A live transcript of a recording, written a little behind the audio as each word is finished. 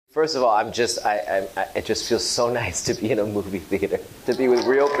First of all, it just feels so nice to be in a movie theater, to be with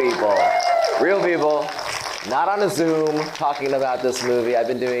real people, not on a Zoom talking about this movie. I've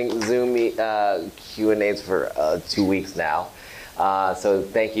been doing Zoom Q&As for 2 weeks now. So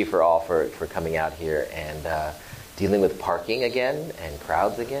thank you for coming out here and dealing with parking again and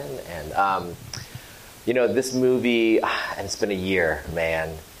crowds again. And, this movie, and it's been a year,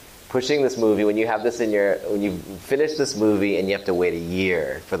 man. Pushing this movie, when you finish this movie and you have to wait a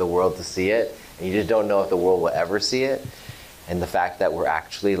year for the world to see it, and you just don't know if the world will ever see it, and the fact that we're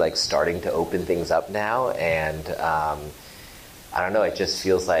actually starting to open things up now, and I don't know, it just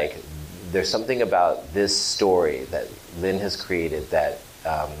feels like there's something about this story that Lin has created that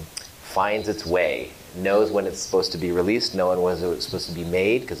finds its way, knows when it's supposed to be released, knowing when it was supposed to be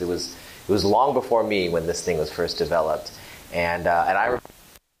made, because it was long before me when this thing was first developed, and I remember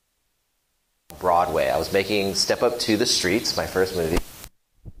Broadway. I was making Step Up to the Streets, my first movie.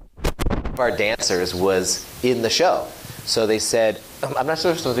 One of our dancers was in the show. So they said, I'm not sure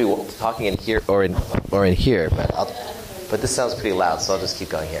if I'm supposed to be talking in here or in here, but this sounds pretty loud, so I'll just keep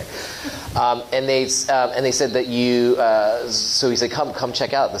going here. And they said that so he said, come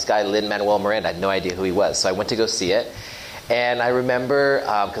check out this guy, Lin-Manuel Miranda. I had no idea who he was. So I went to go see it. And I remember,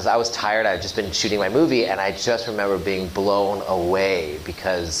 because I was tired, I had just been shooting my movie, and I just remember being blown away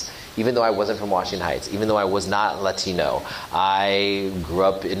because even though I wasn't from Washington Heights, even though I was not Latino, I grew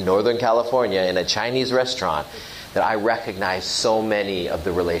up in Northern California in a Chinese restaurant, that I recognized so many of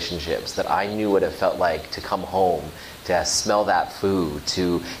the relationships, that I knew what it felt like to come home, to smell that food,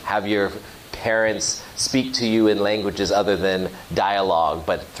 to have your parents speak to you in languages other than dialogue,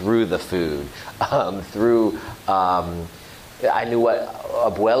 but through the food, I knew what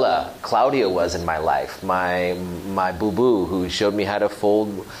Abuela Claudia was in my life, my boo-boo who showed me how to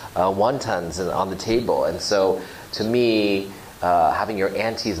fold wontons on the table. And so to me, having your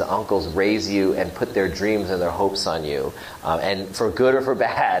aunties and uncles raise you and put their dreams and their hopes on you, and for good or for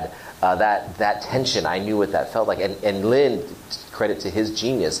bad, that tension, I knew what that felt like. And Lin, credit to his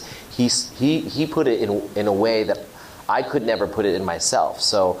genius, he put it in a way that I could never put it in myself.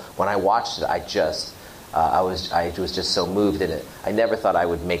 So when I watched it, I was just so moved in it. I never thought I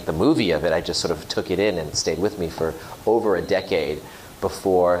would make the movie of it. I just sort of took it in and stayed with me for over a decade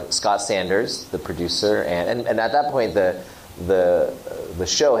before Scott Sanders, the producer, and at that point the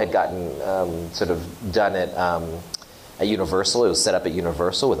show had gotten sort of done at Universal. It was set up at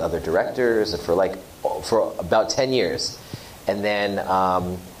Universal with other directors and for about 10 years, and then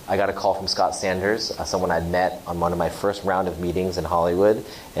I got a call from Scott Sanders, someone I'd met on one of my first round of meetings in Hollywood,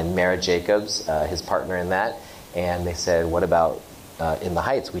 and Mara Jacobs, his partner in that, and they said, what about In the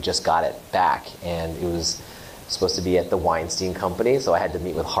Heights? We just got it back, and it was supposed to be at the Weinstein Company, so I had to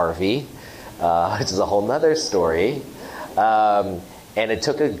meet with Harvey, which is a whole nother story, and it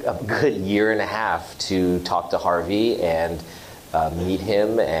took a good year and a half to talk to Harvey and meet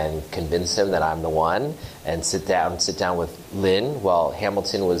him and convince him that I'm the one, and sit down with Lin while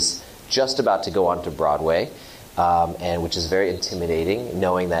Hamilton was just about to go on to Broadway, and which is very intimidating,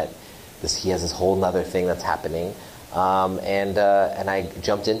 knowing that he has this whole other thing that's happening, and I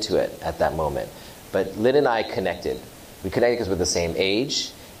jumped into it at that moment. But Lin and I connected. We connected because we're the same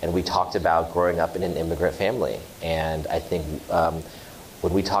age, and we talked about growing up in an immigrant family. And I think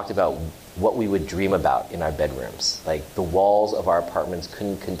when we talked about what we would dream about in our bedrooms, like the walls of our apartments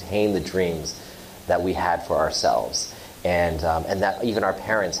couldn't contain the dreams that we had for ourselves, and that even our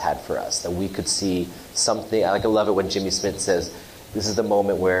parents had for us, that we could see something. I love it when Jimmy Smith says, this is the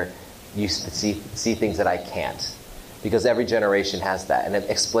moment where you see things that I can't, because every generation has that, and it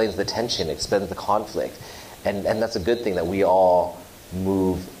explains the tension, it explains the conflict, and that's a good thing, that we all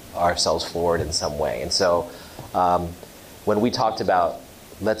move ourselves forward in some way. And so when we talked about,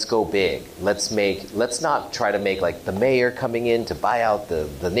 let's go big, let's not try to make like the mayor coming in to buy out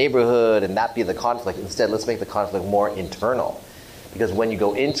the neighborhood and that be the conflict. Instead, let's make the conflict more internal, because when you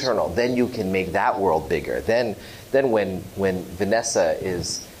go internal, then you can make that world bigger. Then when Vanessa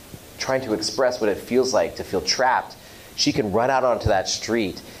is trying to express what it feels like to feel trapped, she can run out onto that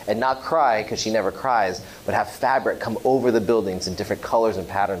street and not cry, because she never cries, but have fabric come over the buildings in different colors and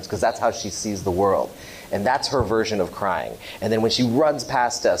patterns, because that's how she sees the world. And that's her version of crying. And then when she runs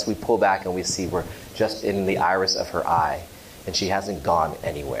past us, we pull back and we see we're just in the iris of her eye, and she hasn't gone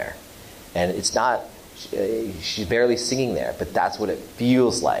anywhere. And it's not, she's barely singing there, but that's what it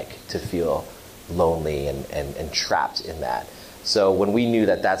feels like to feel lonely and trapped in that. So when we knew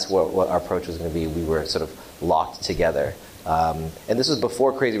that that's what our approach was going to be, we were sort of locked together. And this was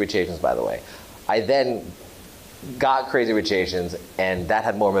before Crazy Rich Asians, by the way. I then got Crazy Rich Asians, and that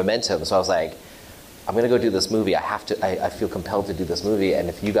had more momentum. So I was like, I'm going to go do this movie. I feel compelled to do this movie, and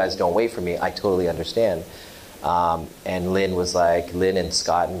if you guys don't wait for me, I totally understand. And Lin and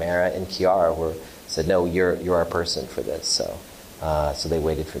Scott and Mara and Kiara said, no, you're our person for this. So they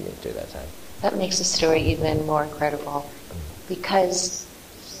waited for me during that time. That makes the story even more incredible, because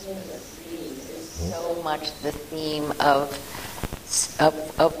so much the theme of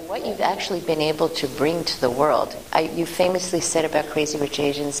what you've actually been able to bring to the world. You famously said about Crazy Rich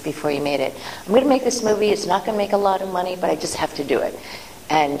Asians before you made it, I'm going to make this movie, it's not going to make a lot of money, but I just have to do it.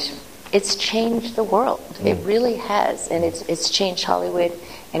 And it's changed the world. It really has. And it's changed Hollywood,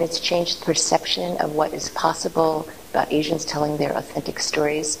 and it's changed the perception of what is possible about Asians telling their authentic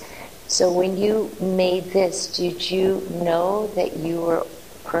stories. So when you made this, did you know that you were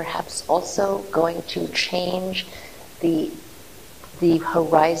perhaps also going to change the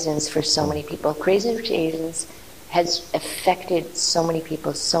horizons for so many people? Crazy Rich Asians has affected so many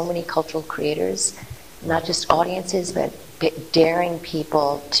people, so many cultural creators, not just audiences, but daring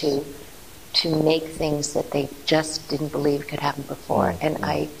people to make things that they just didn't believe could happen before. And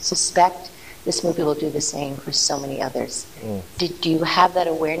I suspect this movie will do the same for so many others. Do you have that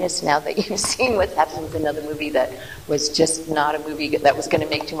awareness now that you've seen what's happened with another movie that was just not a movie that was going to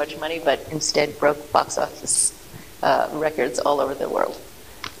make too much money, but instead broke box office records all over the world?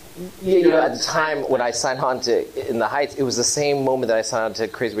 Yeah, at the time when I signed on to In the Heights, it was the same moment that I signed on to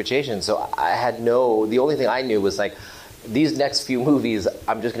Crazy Rich Asians. So the only thing I knew was like, these next few movies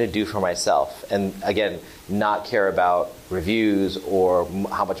I'm just going to do for myself. And again, not care about reviews or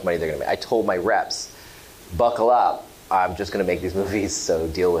how much money they're going to make. I told my reps, buckle up, I'm just going to make these movies, so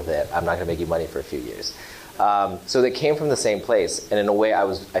deal with it. I'm not going to make you money for a few years. So they came from the same place. And in a way,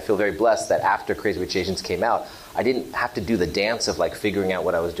 I feel very blessed that after Crazy Rich Asians came out, I didn't have to do the dance of like figuring out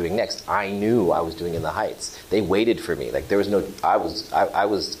what I was doing next. I knew I was doing In the Heights. They waited for me. Like there was no, I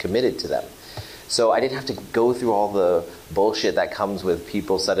was committed to them. So I didn't have to go through all the bullshit that comes with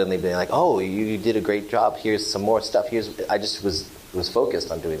people suddenly being like, oh, you did a great job. Here's some more stuff. I just was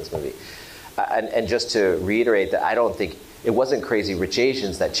focused on doing this movie. And just to reiterate that I don't think it wasn't Crazy Rich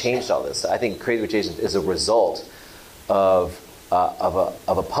Asians that changed all this. I think Crazy Rich Asians is a result of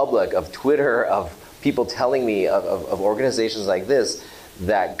a public, of Twitter, of people telling me, of organizations like this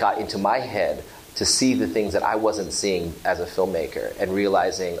that got into my head to see the things that I wasn't seeing as a filmmaker, and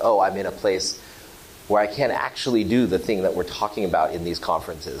realizing, oh, I'm in a place where I can actually do the thing that we're talking about in these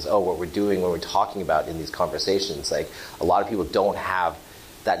conferences. Oh, what we're doing when we're talking about in these conversations. Like, a lot of people don't have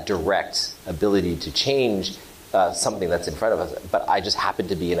that direct ability to change something that's in front of us, but I just happened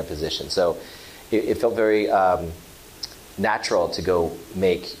to be in a position. So it felt very natural to go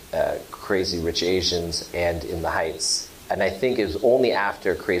make Crazy Rich Asians and In the Heights. And I think it was only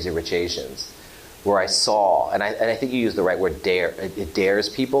after Crazy Rich Asians where I saw, and I think you used the right word, dare. It dares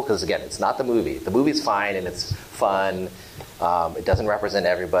people, because again, it's not the movie. The movie's fine and it's fun. It doesn't represent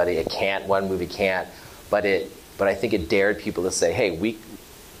everybody. One movie can't. But I think it dared people to say, hey,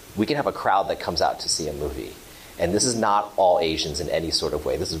 we can have a crowd that comes out to see a movie. And this is not all Asians in any sort of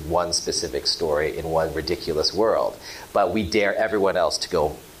way. This is one specific story in one ridiculous world. But we dare everyone else to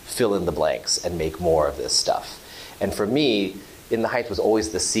go fill in the blanks and make more of this stuff. And for me, In the Heights was always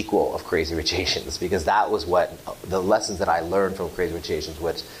the sequel of Crazy Rich Asians, because that was what the lessons that I learned from Crazy Rich Asians,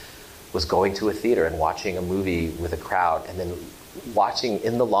 which was going to a theater and watching a movie with a crowd, and then watching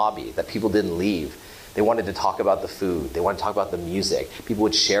in the lobby that people didn't leave. They wanted to talk about the food. They wanted to talk about the music. People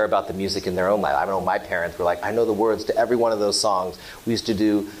would share about the music in their own life. I know my parents were like, I know the words to every one of those songs. We used to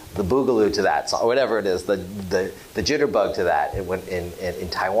do the boogaloo to that song, or whatever it is, the jitterbug to that in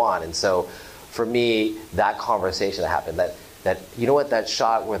Taiwan. And so for me, that conversation that happened, that you know what, that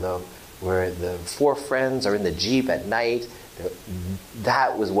shot where the four friends are in the Jeep at night,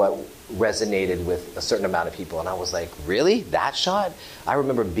 that was what resonated with a certain amount of people. And I was like, really? That shot? I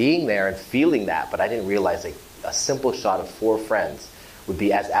remember being there and feeling that, but I didn't realize like a simple shot of four friends would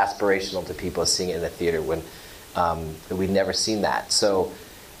be as aspirational to people as seeing it in the theater when we'd never seen that. So,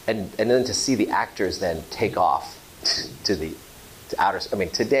 and then to see the actors then take off to outer. I mean,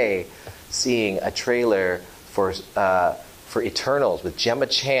 today, seeing a trailer for Eternals with Gemma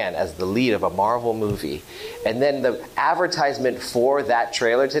Chan as the lead of a Marvel movie. And then the advertisement for that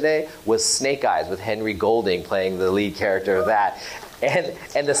trailer today was Snake Eyes with Henry Golding playing the lead character of that.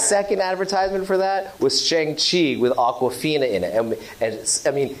 And the second advertisement for that was Shang-Chi with Awkwafina in it. And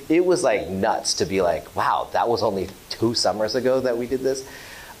I mean, it was like nuts to be like, wow, that was only 2 summers ago that we did this.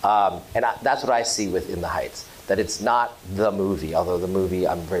 That's what I see with In the Heights, that it's not the movie, although the movie,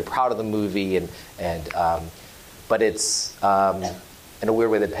 I'm very proud of the movie, but it's in a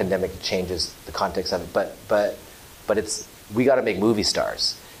weird way the pandemic changes the context of it. But it's, we got to make movie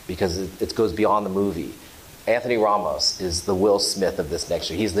stars, because it goes beyond the movie. Anthony Ramos is the Will Smith of this next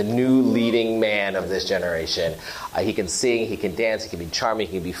year. He's the new leading man of this generation. He can sing, he can dance, he can be charming,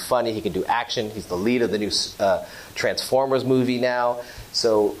 he can be funny, he can do action. He's the lead of the new Transformers movie now.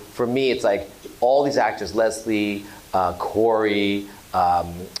 So for me, it's like all these actors, Leslie, Corey,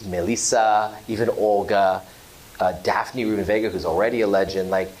 Melissa, even Olga, Daphne Rubin Vega, who's already a legend,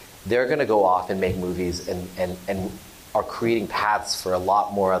 like they're going to go off and make movies and are creating paths for a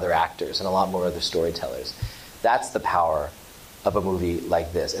lot more other actors and a lot more other storytellers. That's the power of a movie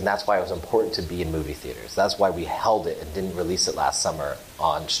like this, and that's why it was important to be in movie theaters. That's why we held it and didn't release it last summer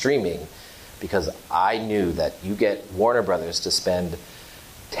on streaming, because I knew that you get Warner Brothers to spend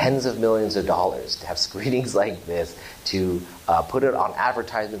tens of millions of dollars to have screenings like this, to put it on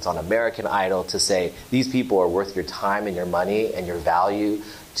advertisements on American Idol, to say these people are worth your time and your money and your value,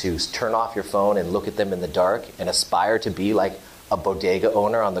 to turn off your phone and look at them in the dark and aspire to be like a bodega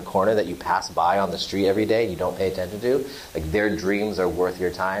owner on the corner that you pass by on the street every day and you don't pay attention to. Like their dreams are worth your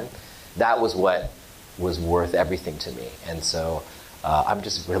time. That was what was worth everything to me. And so I'm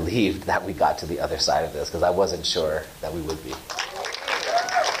just relieved that we got to the other side of this, because I wasn't sure that we would be.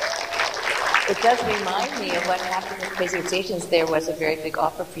 It does remind me of what happened with Crazy Rich Asians. There was a very big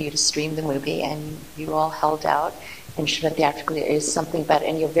offer for you to stream the movie, and you all held out and showed it theatrically. There is something about it,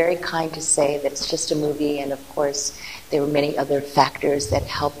 and you're very kind to say that it's just a movie, and of course there were many other factors that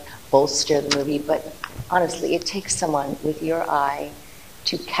helped bolster the movie. But honestly, it takes someone with your eye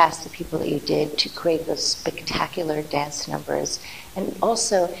to cast the people that you did, to create those spectacular dance numbers. And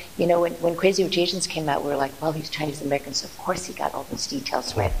also, you know, when Crazy Rich Asians came out, we were like, well, he's Chinese American, so of course he got all those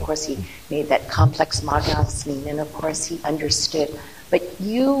details right. Of course he made that complex mahjong scene, and of course he understood. But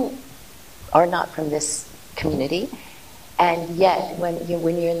you are not from this community, and yet when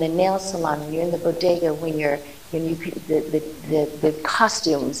you're in the nail salon, when you're in the bodega, the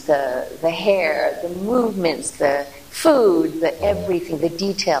costumes, the hair, the movements, the food, the everything, the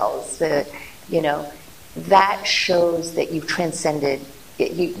details, that shows that you've transcended.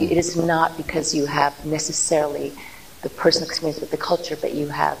 It is not because you have necessarily the personal experience with the culture, but you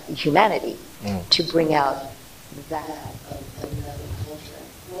have humanity to bring out that of another culture.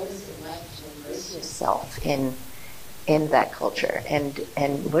 What is it like to embrace yourself in that culture, and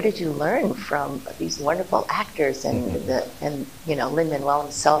what did you learn from these wonderful actors and Lin-Manuel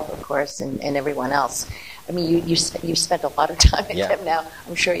himself, of course, and everyone else? I mean, you spent a lot of time with them now.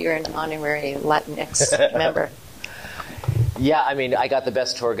 I'm sure you're an honorary Latinx member. Yeah, I mean, I got the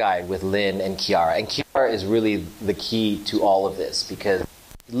best tour guide with Lin and Kiara. And Kiara is really the key to all of this, because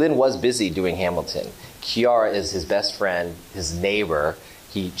Lin was busy doing Hamilton. Kiara is his best friend, his neighbor.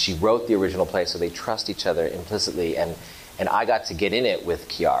 She wrote the original play, so they trust each other implicitly. And I got to get in it with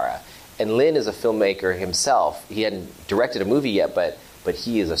Kiara. And Lin is a filmmaker himself. He hadn't directed a movie yet, but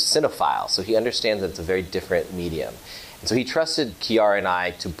he is a cinephile, so he understands that it's a very different medium. And so he trusted Kiara and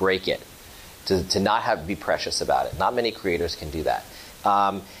I to break it, to not have to be precious about it. Not many creators can do that.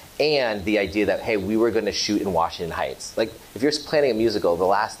 And the idea that, hey, we were going to shoot in Washington Heights. Like, if you're planning a musical, the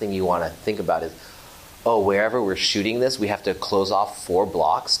last thing you want to think about is, oh, wherever we're shooting this, we have to close off 4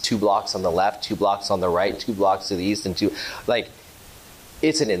 blocks, 2 blocks on the left, 2 blocks on the right, 2 blocks to the east, and 2... Like,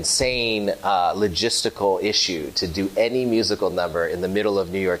 it's an insane logistical issue to do any musical number in the middle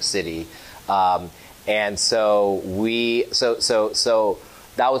of New York City. And so so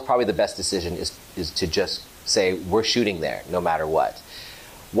that was probably the best decision, is to just say, we're shooting there no matter what.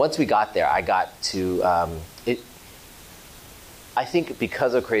 Once we got there, I got to... I think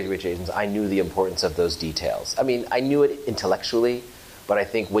because of Crazy Rich Asians, I knew the importance of those details. I mean, I knew it intellectually, but I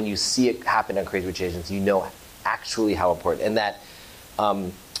think when you see it happen on Crazy Rich Asians, you know actually how important. And that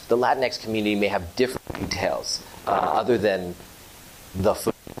the Latinx community may have different details other than the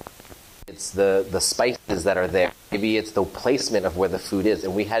food. It's the spices that are there. Maybe it's the placement of where the food is.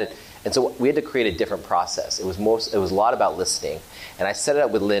 And so we had to create a different process. It was a lot about listening. And I set it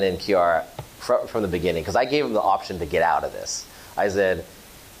up with Lin and Kiara from the beginning, because I gave them the option to get out of this. I said,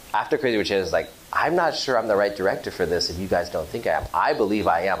 after Crazy Rich Asians, like, I'm not sure I'm the right director for this if you guys don't think I am. I believe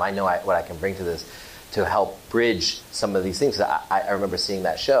I am. I know what I can bring to this to help bridge some of these things. I remember seeing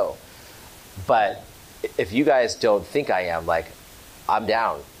that show. But if you guys don't think I am, like, I'm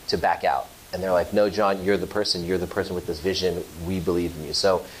down to back out. And they're like, no, Jon, you're the person with this vision. We believe in you.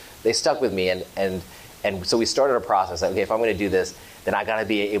 So they stuck with me, and so we started a process. Like, okay, if I'm going to do this, then I got to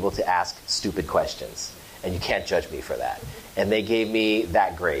be able to ask stupid questions. And you can't judge me for that. And they gave me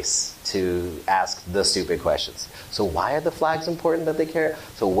that grace to ask the stupid questions. So why are the flags important that they care?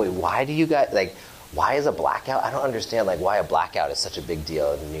 So why do you guys, like, why is a blackout? I don't understand, like, why a blackout is such a big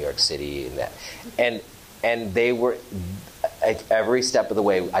deal in New York City. And they were, every step of the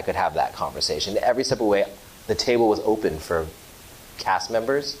way I could have that conversation. Every step of the way, the table was open for cast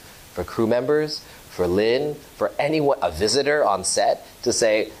members, for crew members, for Lin, for anyone, a visitor on set, to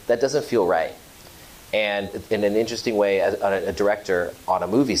say, that doesn't feel right. And in an interesting way, a director on a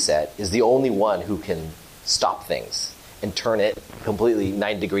movie set is the only one who can stop things and turn it completely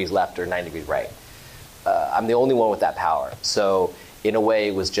 90 degrees left or 90 degrees right. I'm the only one with that power. So in a way,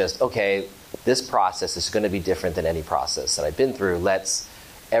 it was just, okay, this process is going to be different than any process that I've been through. We're just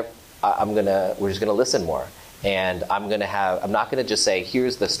going to listen more. And I'm not going to just say,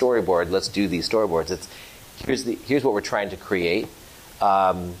 here's the storyboard, let's do these storyboards. Here's what we're trying to create.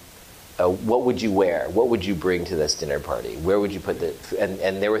 What would you wear? What would you bring to this dinner party? Where would you put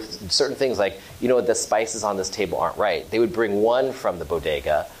and there were certain things like, the spices on this table aren't right. They would bring one from the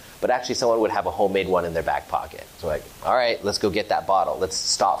bodega, but actually someone would have a homemade one in their back pocket. So like, all right, let's go get that bottle. Let's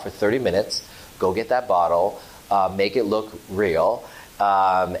stop for 30 minutes, go get that bottle, make it look real.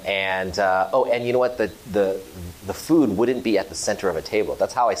 And you know what? The food wouldn't be at the center of a table.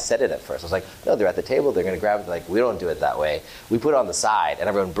 That's how I said it at first. I was like, no, they're at the table. They're going to grab it. Like, we don't do it that way. We put it on the side, and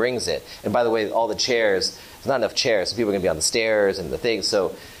everyone brings it. And by the way, all the chairs, there's not enough chairs, so people are going to be on the stairs and the things.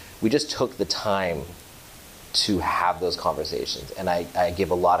 So we just took the time to have those conversations. And I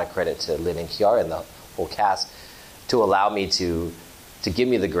give a lot of credit to Lin and Kiara and the whole cast to allow me to give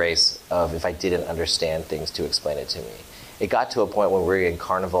me the grace of, if I didn't understand things, to explain it to me. It got to a point when we were in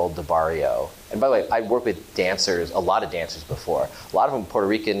Carnival de Barrio. And by the way, I worked with dancers, a lot of dancers before. A lot of them Puerto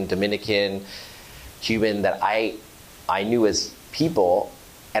Rican, Dominican, Cuban, that I knew as people,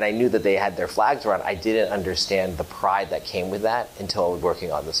 and I knew that they had their flags around. I didn't understand the pride that came with that until I was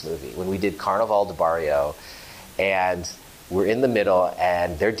working on this movie. When we did Carnival de Barrio, and we're in the middle,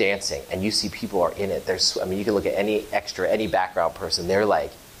 and they're dancing, and you see people are in it. You can look at any extra, any background person, they're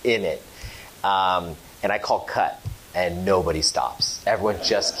like in it. And I call cut. And nobody stops. Everyone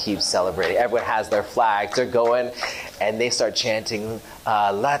just keeps celebrating. Everyone has their flags. They're going, and they start chanting,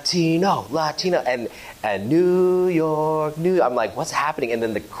 Latino, Latino, and New York, New York. I'm like, what's happening? And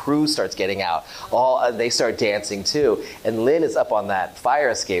then the crew starts getting out. They start dancing too. And Lin is up on that fire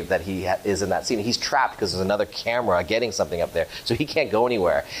escape that he is in that scene. He's trapped because there's another camera getting something up there, so he can't go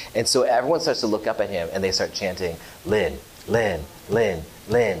anywhere. And so everyone starts to look up at him, and they start chanting, Lin, Lin, Lin,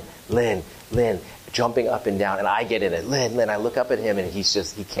 Lin, Lin, Lin, jumping up and down, and I get in it. Lin, I look up at him, and he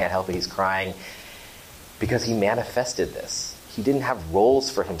can't help it. He's crying because he manifested this. He didn't have roles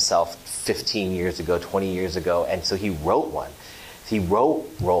for himself 15 years ago, 20 years ago, and so he wrote one. He wrote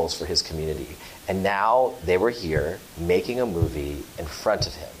roles for his community, and now they were here making a movie in front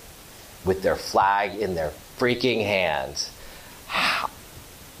of him with their flag in their freaking hand.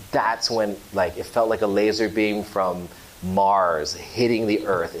 That's when, it felt like a laser beam from Mars hitting the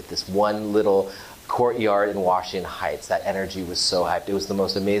Earth at this one little courtyard in Washington Heights. That energy was so hyped. It was the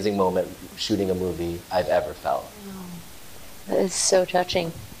most amazing moment shooting a movie I've ever felt. That is so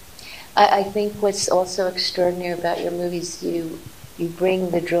touching. I think what's also extraordinary about your movies, you bring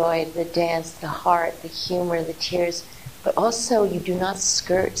the joy, the dance, the heart, the humor, the tears, but also you do not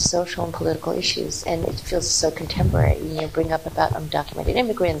skirt social and political issues, and it feels so contemporary. You bring up about undocumented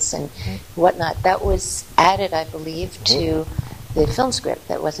immigrants and whatnot. That was added, I believe, to the film script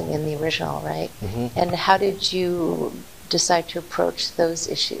that wasn't in the original, right? Mm-hmm. And how did you decide to approach those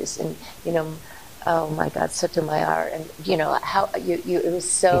issues? And oh my God, Sotomayor, and how it was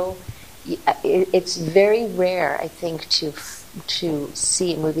so. It's very rare, I think, to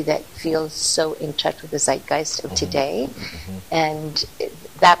see a movie that feels so in touch with the zeitgeist of today, and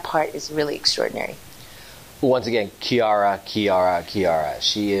that part is really extraordinary. Once again, Kiara.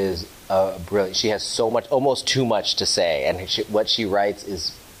 She is brilliant. She has so much, almost too much to say, and what she writes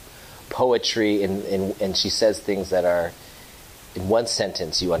is poetry, and she says things that are, in one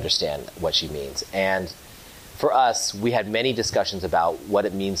sentence, you understand what she means. And for us, we had many discussions about what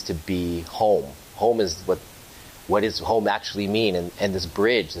it means to be home. Home is what does home actually mean? And this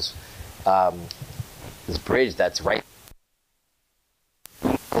bridge, this bridge that's right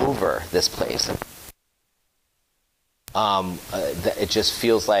over this place. It just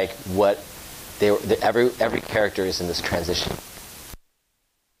feels like what every character is in this transition.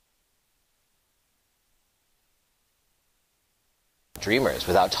 Dreamers,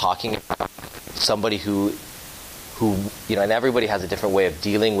 without talking about somebody who and everybody has a different way of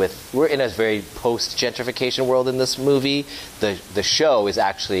dealing with. We're in a very post-gentrification world in this movie. The show is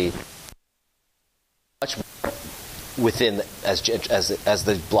actually much more within as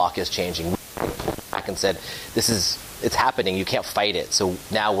the block is changing. We pulled back and said, it's happening. You can't fight it. So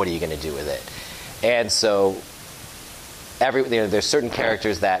now what are you going to do with it? And so there's certain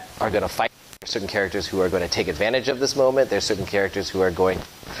characters that are going to fight certain characters who are going to take advantage of this moment. There's certain characters who are going.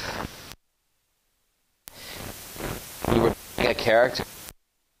 We were a character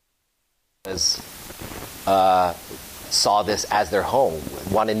was saw this as their home,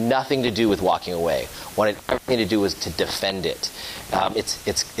 wanted nothing to do with walking away, wanted everything to do was to defend it.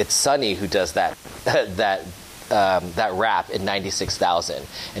 It's Sunny who does that that rap in 96,000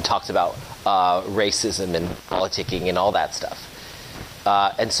 and talks about racism and politicking and all that stuff.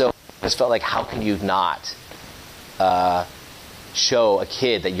 And so I just felt like, how can you not show a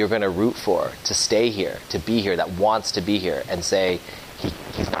kid that you're going to root for to stay here, to be here, that wants to be here, and say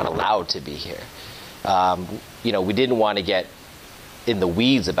he's not allowed to be here. We didn't want to get in the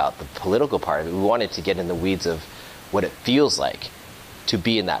weeds about the political part of it. We wanted to get in the weeds of what it feels like to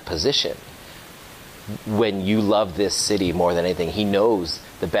be in that position. When you love this city more than anything, he knows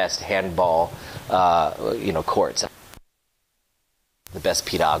the best handball, courts, the best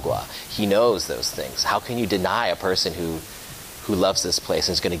piragua. He knows those things. How can you deny a person who loves this place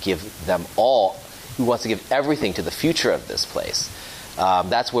and is going to give them all, who wants to give everything to the future of this place?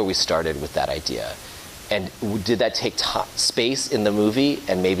 That's where we started with that idea. And did that take space in the movie,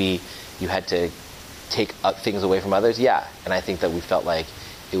 and maybe you had to take things away from others? Yeah, and I think that we felt like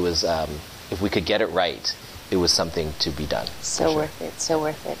it was, if we could get it right, it was something to be done. So worth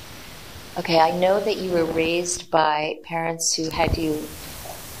it. Okay, I know that you were raised by parents who had you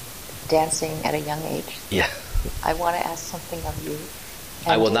dancing at a young age. Yeah. I want to ask something of you.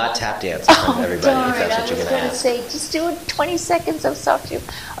 I will not tap dance in front of everybody if that's what you're going to ask. I was going to say, just do 20 seconds of soft shoe.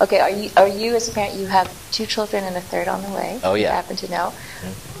 Okay, are you as a parent, you have 2 children and a third on the way? Oh, yeah. You happen to know.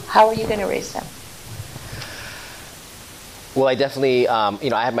 Mm-hmm. How are you going to raise them? Well, I definitely,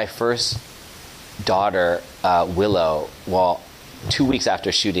 I had my first daughter, Willow, 2 weeks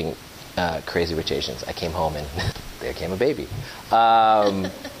after shooting Crazy Rich Asians. I came home and there came a baby.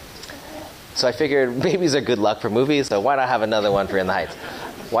 So I figured babies are good luck for movies, so why not have another one for In the Heights?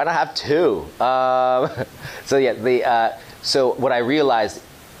 Why not have 2? So what I realized,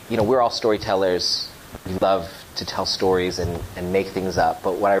 we're all storytellers. We love to tell stories and make things up.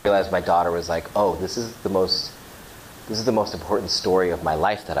 But what I realized, my daughter was like, oh, this is the most important story of my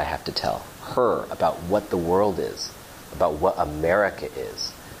life that I have to tell her about what the world is, about what America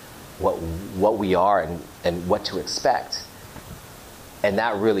is, what we are and what to expect. And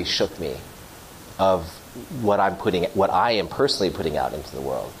that really shook me, of what I am personally putting out into the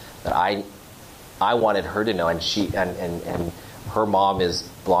world. That I wanted her to know, and she and her mom is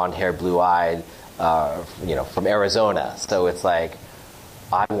blonde hair, blue eyed, from Arizona. So it's like,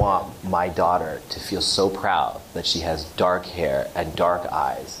 I want my daughter to feel so proud that she has dark hair and dark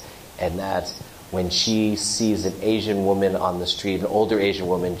eyes, and that when she sees an Asian woman on the street, an older Asian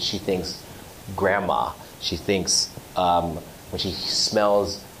woman, she thinks grandma. She thinks when she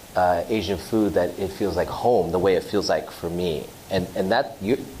smells Asian food, that it feels like home, the way it feels like for me, and that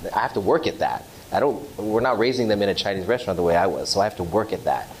I have to work at that. We're not raising them in a Chinese restaurant the way I was, so I have to work at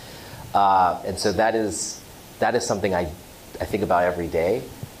that. And so that is something I think about every day.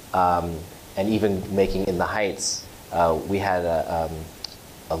 And even making In the Heights, we had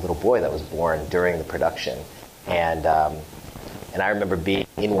a little boy that was born during the production, and I remember being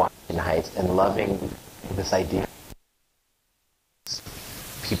in Washington Heights and loving this idea.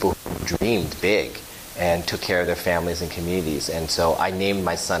 People who dreamed big and took care of their families and communities. And so I named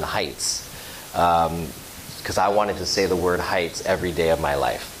my son Heights because I wanted to say the word Heights every day of my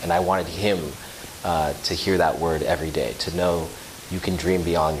life. And I wanted him to hear that word every day, to know you can dream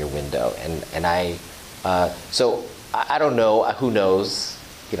beyond your window. So I don't know, who knows,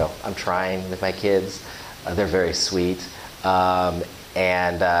 I'm trying with my kids. They're very sweet. But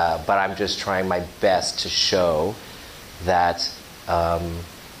I'm just trying my best to show that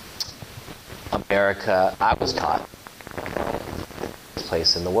America, I was taught, this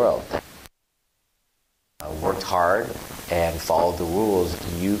place in the world. Worked hard and followed the rules,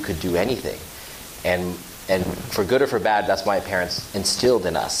 you could do anything. And for good or for bad, that's my parents instilled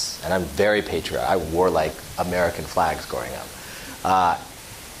in us. And I'm very patriotic. I wore like American flags growing up.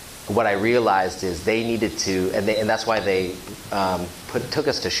 What I realized is they needed to, and that's why they took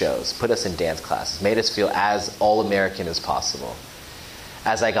us to shows, put us in dance classes, made us feel as all-American as possible.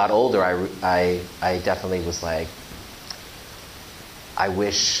 As I got older, I definitely was like, I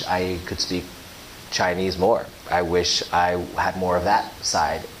wish I could speak Chinese more. I wish I had more of that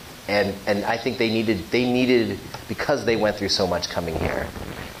side. And I think they needed, because they went through so much coming here,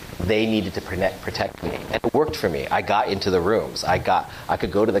 they needed to protect me. And it worked for me. I got into the rooms. I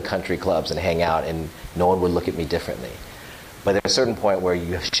could go to the country clubs and hang out, and no one would look at me differently. But there's a certain point where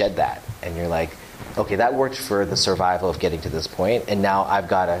you shed that, and you're like, okay, that worked for the survival of getting to this point, and now I've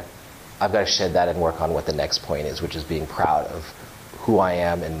got to I've got to shed that and work on what the next point is, which is being proud of who I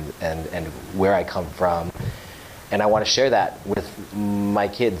am and where I come from. And I want to share that with my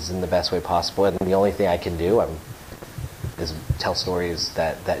kids in the best way possible. And the only thing I can do is tell stories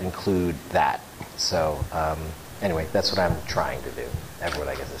that include that. So anyway, that's what I'm trying to do. Everyone,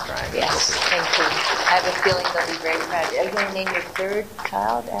 I guess, is trying. Yes, thank you. I have a feeling they'll be very proud. Are you going to name your third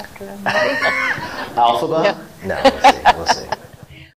child after a movie? Alphaba? No. No, we'll see.